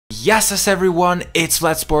Yes, everyone, it's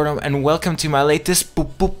Vladsportum and welcome to my latest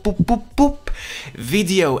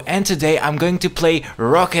video. And today I'm going to play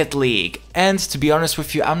Rocket League. And to be honest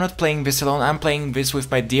with you, I'm not playing this alone, I'm playing this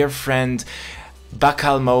with my dear friend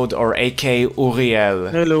BakalMode, or aka Uriel.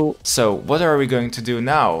 Hello. So, what are we going to do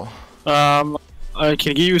now? I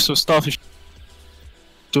can give you some stuff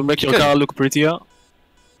to make your car look prettier.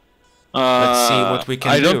 Let's see what we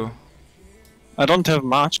can do. I don't have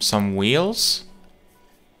much. Some wheels?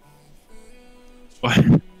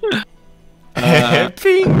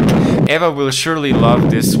 Pink. Eva will surely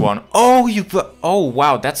love this one. Oh, oh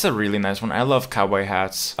wow, that's a really nice one. I love cowboy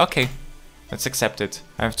hats. Okay, let's accept it.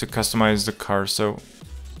 I have to customize the car, so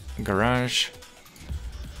garage.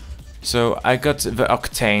 So I got the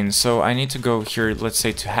octane, so I need to go here, let's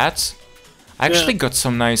say, to hats. I actually got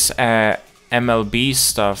some nice MLB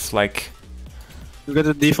stuff, like... You got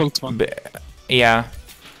the default one. Yeah.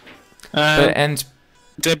 And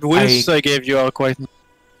the wheels I gave you are quite...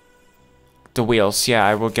 The wheels, yeah,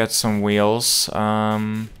 I will get some wheels.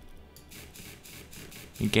 You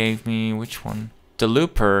gave me... which one? The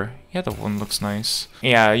looper. Yeah, that one looks nice.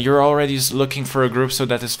 Yeah, you're already looking for a group, so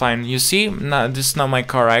that is fine. You see, this is not my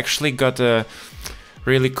car. I actually got a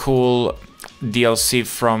really cool DLC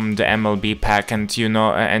from the MLB pack, and you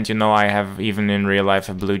know I have, even in real life,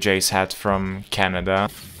 a Blue Jays hat from Canada.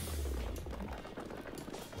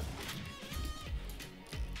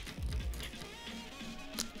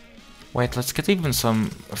 Wait, let's get even some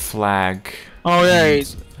flag. Oh yeah,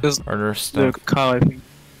 it's other stuff. The car, I think.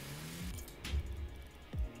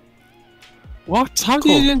 What? How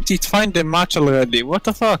didn't it find the match already? What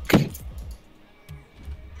the fuck?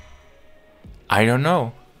 I don't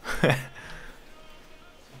know.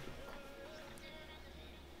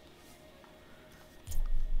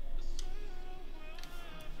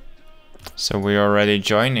 So we're already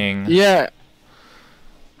joining. Yeah.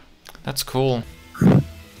 That's cool.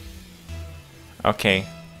 Okay.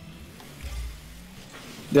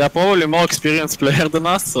 They are probably more experienced player than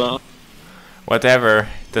us, so... Whatever,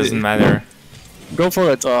 doesn't matter. Go for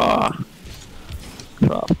it. Crap.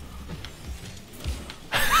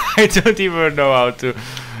 I don't even know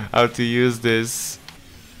how to use this.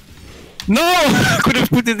 No! I could have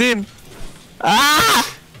put it in.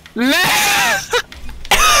 Ah! No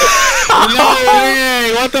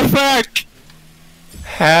way! What the fuck?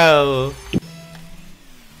 Hell.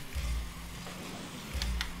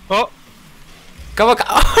 Oh. Come on,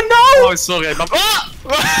 oh no! Oh, sorry, I bumped. Oh!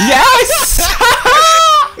 Yes!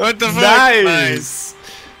 What the fuck? Nice!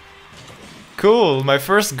 Cool, my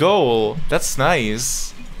first goal. That's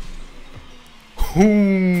nice.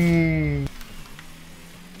 Ooh.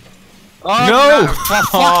 Oh, no!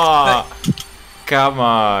 Fuck. Come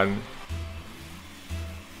on.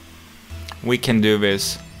 We can do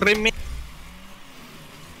this.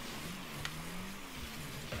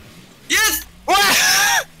 Yes!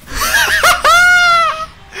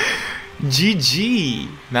 GG!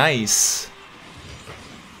 Nice.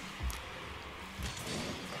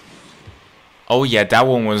 Oh yeah, that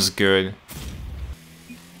one was good.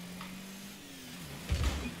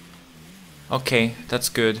 Okay, that's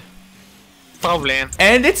good. Problem.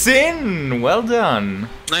 And it's in! Well done!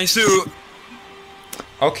 Nice.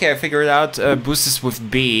 Okay, I figured out boost is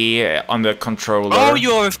with B on the controller. Oh,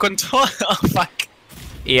 you have control. Oh fuck.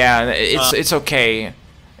 Yeah, it's okay.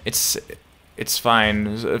 It's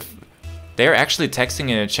fine. They're actually texting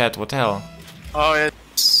in the chat. What the hell? Oh,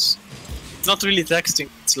 it's not really texting.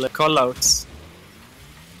 It's like callouts.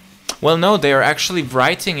 Well, no, they are actually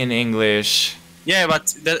writing in English. Yeah,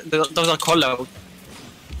 but those are callouts.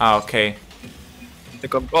 Ah, okay. They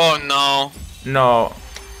go. Oh no. No.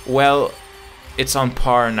 Well, it's on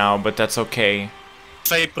par now, but that's okay.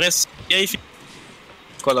 If I press, yeah, if you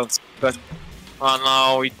callouts, but oh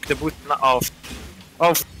no, the boot off.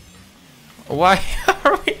 Oh. Why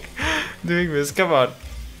are we doing this? Come on.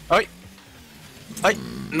 Oi. Oi.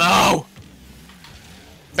 No.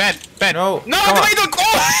 Bad. No. No, I don't go.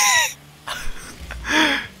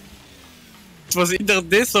 It was either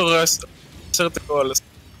this or certain goals.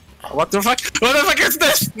 What the fuck? What the fuck is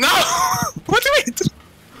this? No. What do we do?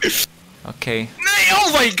 Okay. Nay,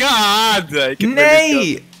 oh my god!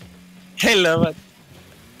 Nay! Hello, man.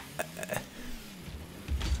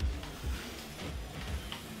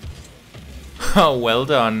 Oh, well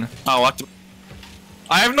done. Oh, what?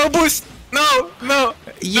 I have no boost! No! No!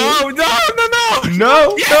 You... No! No! No! No!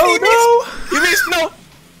 No! Yeah, No! No! You missed! No!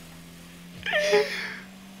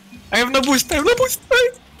 I have no boost! I have no boost!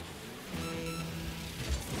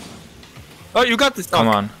 Oh, you got this! Come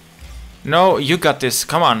on. No, you got this.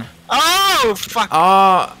 Come on. Oh,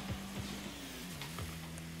 fuck!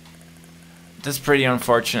 That's pretty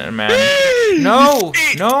unfortunate, man. No!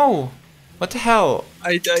 No! What the hell?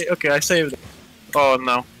 Okay, I saved it. Oh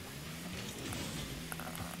no.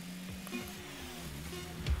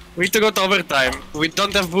 We need to go to overtime. We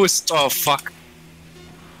don't have boost. Oh fuck.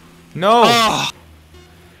 No! Oh.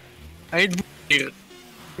 I need boost here.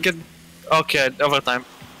 Get. Okay, overtime.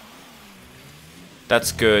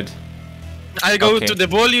 That's good. I go Okay. to the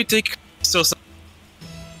ball, you take. So.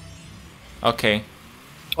 Okay.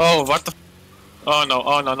 Oh, what the. Oh no,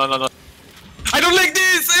 oh no, no, no, no. I don't like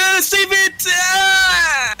this! Save it!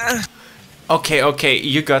 Okay, okay,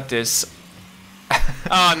 you got this.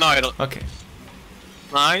 Oh no, I don't. Okay.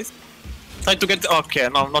 Nice. Try to get. Okay,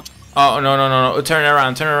 no, not. Oh, no, no, no, no. Turn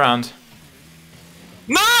around, turn around.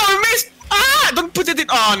 No, I missed! Ah! Don't put it in.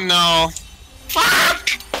 Oh no. Fuck!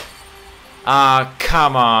 Ah,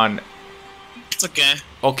 come on. It's okay.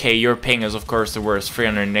 Okay, your ping is of course the worst,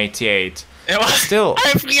 388. Still. I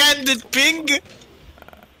have 300 ping!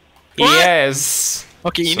 What? Yes.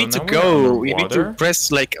 Okay, you So need to now we're go. You need to underwater.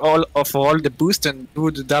 press like all the boost and do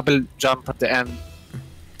the double jump at the end.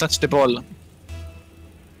 Touch the ball.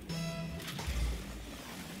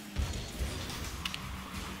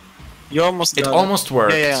 You almost It got almost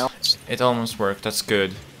worked. Yeah. It almost worked. That's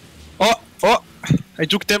good. Oh! I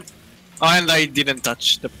took them. Oh, and I didn't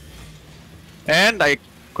touch them. And I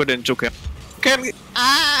couldn't juke him.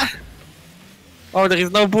 Ah! Oh, there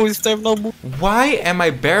is no boost. I have no boost. Why am I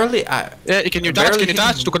barely? Yeah, can you touch? barely Can you touch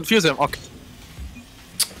hitting- to confuse him? Okay.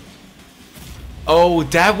 Oh,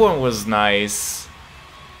 that one was nice.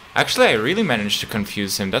 Actually, I really managed to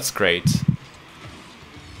confuse him. That's great.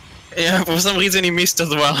 Yeah, for some reason he missed as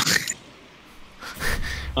well.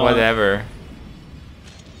 Whatever.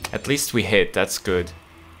 At least we hit. That's good.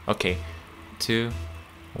 Okay. 2,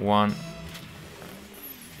 1.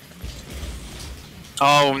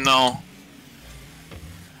 Oh no.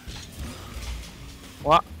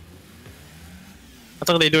 What? What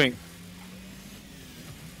are they doing?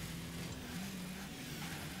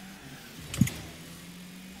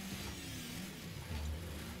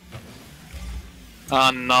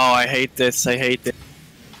 Oh no, I hate this, I hate it.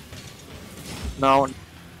 No.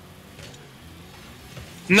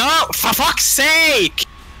 No! For fuck's sake!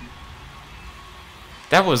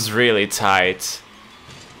 That was really tight.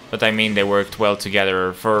 But I mean, they worked well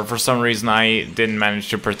together. For some reason, I didn't manage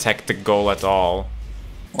to protect the goal at all.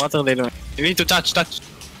 What are they doing? You need to touch.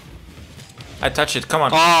 I touch it. Come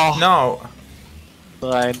on. Oh. No.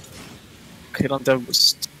 Right. Okay, don't have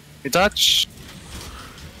boost. You touch.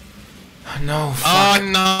 No. Fuck. Oh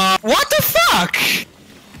no! What the fuck?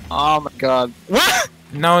 Oh my god! What?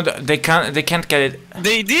 No, they can't. They can't get it.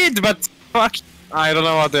 They did, but fuck! I don't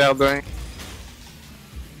know what they are doing.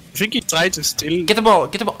 I think he tried to steal. Get the ball.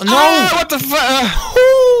 Get the ball. No. Ah, what the fuck?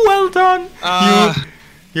 Oh, well done. Ah.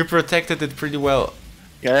 You protected it pretty well.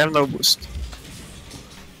 Yeah, I have no boost.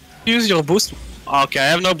 Use your boost. Okay, I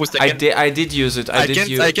have no boost. I did use it. I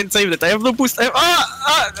can save that. I have no boost.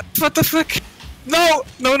 What the fuck? No!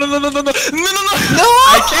 No! No! No! No! No! No! No! No! No!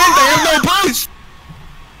 I can't. I have no boost.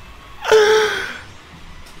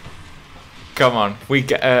 Come on. We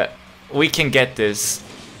can get this.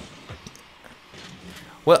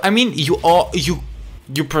 Well, I mean,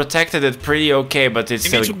 you protected it pretty okay, but it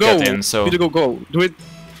still got in. So you need to go. Do it.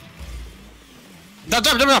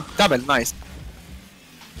 Double. Nice.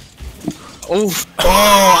 Oh,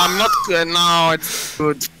 I'm not. No, it's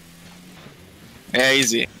good. Yeah,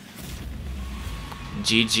 easy.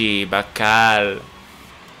 GG, Bakal.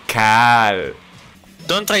 Cal.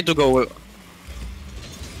 Don't try to go.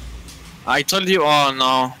 I told you. Oh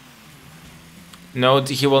no. No,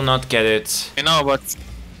 he will not get it. I know, but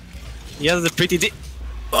he has a pretty.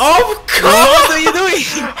 Oh God! What are you doing?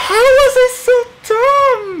 How was I so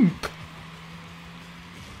dumb?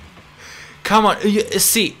 Come on,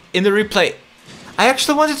 see in the replay. I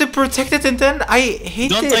actually wanted to protect it and then I hit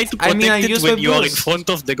Don't it. try to protect I it used when my you are in boost. front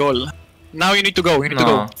of the goal. Now you need to go. You need to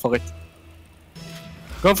No. go for it.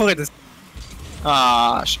 Go for it.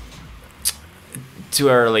 Ah. Too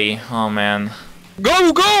early. Oh man.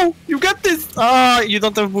 Go! You got this. Ah, you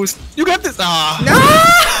don't have boost. You got this. Ah. No!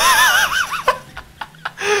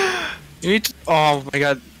 You need to. Oh my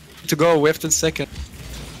god. To go. We have 10 seconds.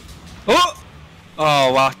 Oh.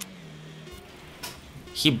 Oh what?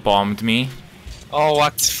 He bombed me. Oh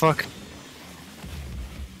what? Fuck.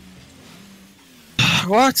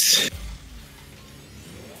 What?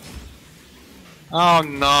 Oh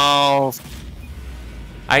no.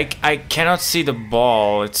 I cannot see the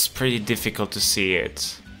ball. It's pretty difficult to see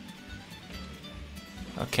it.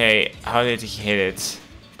 Okay, how did he hit it?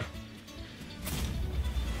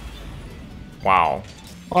 Wow.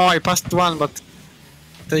 Oh, I passed one, but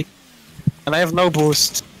take And I have no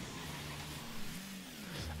boost.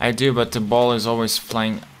 I do, but the ball is always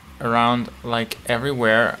flying around like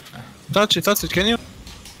everywhere. Touch it, can you?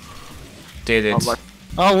 Did it?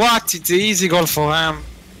 Oh, what? It's an easy goal for him.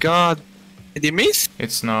 God. Did he miss?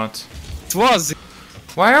 It's not. It was.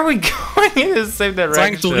 Why are we going in the same direction?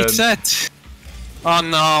 Trying to reset. Oh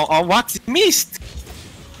no. Oh, what? He missed.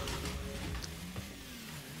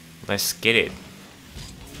 Let's get it.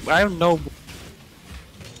 I don't know.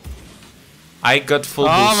 I got full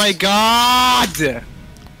boost. Oh my god!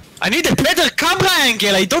 I need a better camera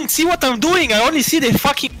angle. I don't see what I'm doing. I only see the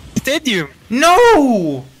fucking stadium.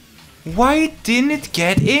 No! Why didn't it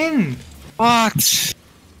get in? What?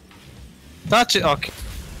 Touch it. Okay.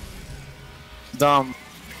 Dumb.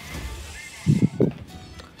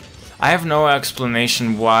 I have no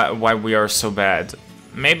explanation why we are so bad.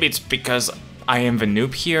 Maybe it's because I am the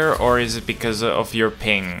noob here, or is it because of your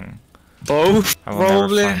ping? Both, I will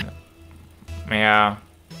probably. never find it. Yeah.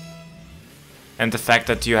 And the fact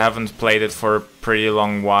that you haven't played it for a pretty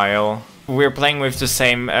long while. We're playing with the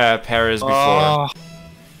same pair as before. Oh.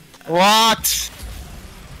 What?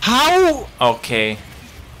 How? Okay.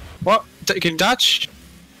 What? Can you touch?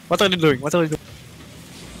 What are you doing? What are you doing?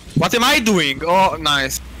 What am I doing? Oh,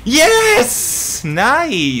 nice. Yes!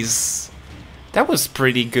 Nice! That was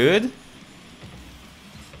pretty good.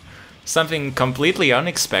 Something completely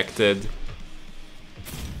unexpected.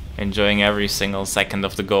 Enjoying every single second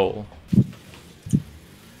of the goal.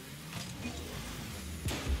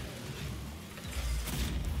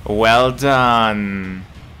 Well done.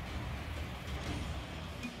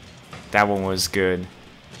 That one was good.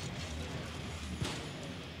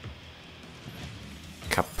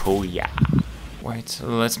 Capuya. Wait,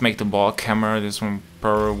 let's make the ball camera. This one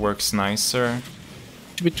probably works nicer.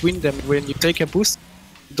 Between them, when you take a boost,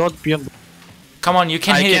 don't be on. Come on, you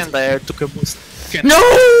can hit it. I took a boost.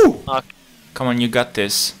 No! Okay. Come on, you got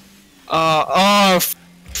this.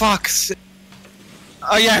 Fuck.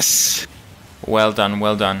 Oh, yes. Well done,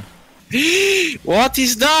 well done. What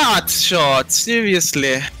is that shot?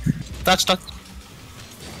 Seriously. Touch.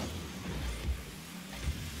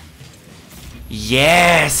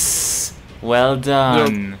 Yes! Well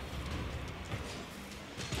done.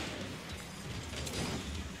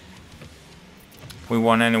 We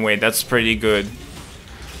won anyway, that's pretty good.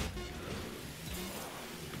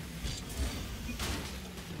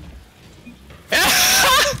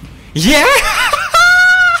 Yeah!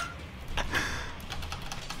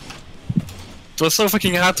 It was so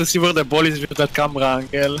fucking hard to see where the ball is with that camera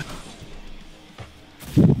angle.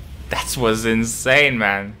 That was insane,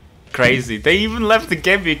 man. Crazy. They even left the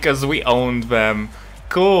game because we owned them.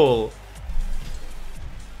 Cool.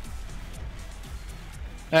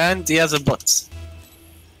 And he has a bot.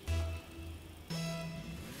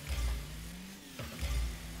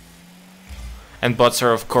 And bots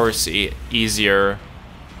are of course easier.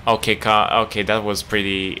 Okay, okay, that was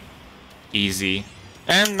pretty easy.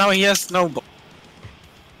 And now he has no bot.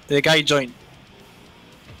 The guy joined.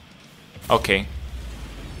 Okay.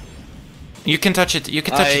 You can touch it. You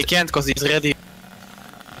can touch it. I can't because he's ready.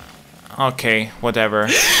 Okay, whatever.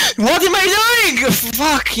 What am I doing?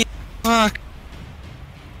 Fuck.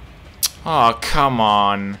 Oh, come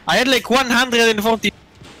on. I had like 140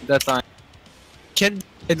 that time.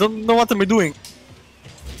 I don't know what am I doing.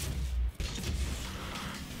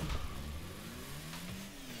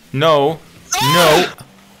 No. No.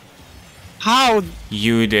 How?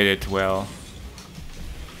 You did it well.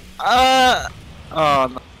 Oh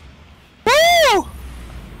no. Woo!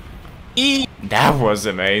 That was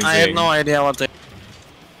amazing. I had no idea what to...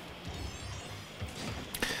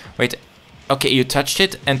 Wait. Okay, you touched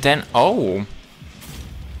it and then... Oh.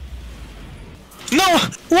 No!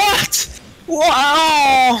 What?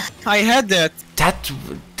 Wow! I had that.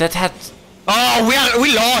 That had... Oh,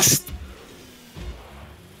 we lost.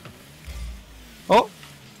 Oh.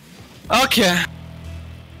 Okay.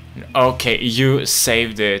 Okay, you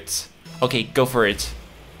saved it. Okay, go for it.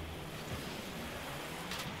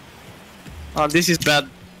 Oh, this is bad.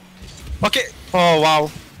 Okay. Oh,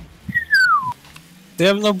 wow. They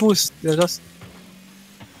have no boost. They're just...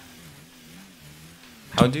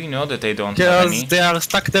 How do you know that they don't have any? Because they are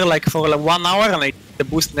stuck there like for like 1 hour and I the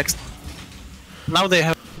boost next. Now they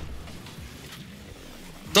have...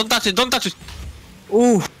 Don't touch it, don't touch it!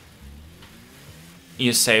 Ooh!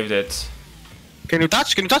 You saved it. Can you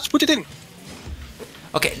touch? Can you touch? Put it in!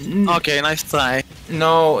 Okay. Okay, nice try.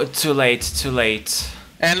 No, too late, too late.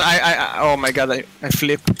 And oh my god, I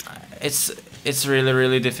flipped. It's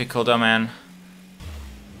really difficult, oh man.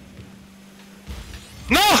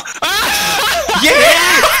 No!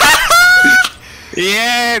 Yeah!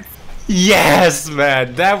 Yeah! Yes,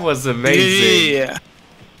 man, that was amazing. Yeah.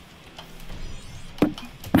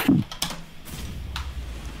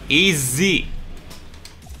 Easy.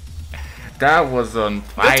 That was on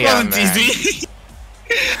fire, That wasn't man. easy.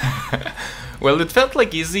 Well, it felt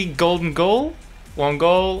like easy. Golden goal. 1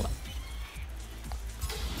 goal.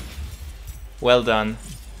 Well done.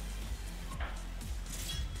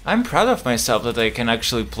 I'm proud of myself that I can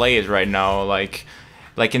actually play it right now. Like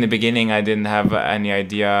in the beginning, I didn't have any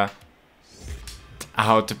idea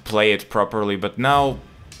how to play it properly, but now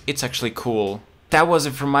it's actually cool. That was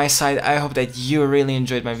it from my side. I hope that you really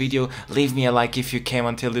enjoyed my video. Leave me a like if you came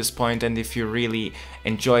until this point and if you really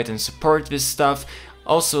enjoyed and support this stuff.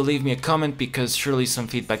 Also leave me a comment because surely some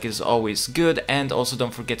feedback is always good, and also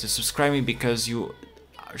don't forget to subscribe me because you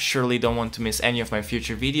surely don't want to miss any of my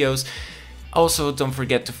future videos. Also don't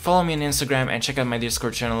forget to follow me on Instagram and check out my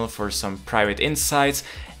Discord channel for some private insights.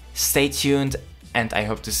 Stay tuned and I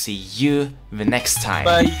hope to see you the next time.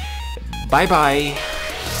 Bye. Bye bye.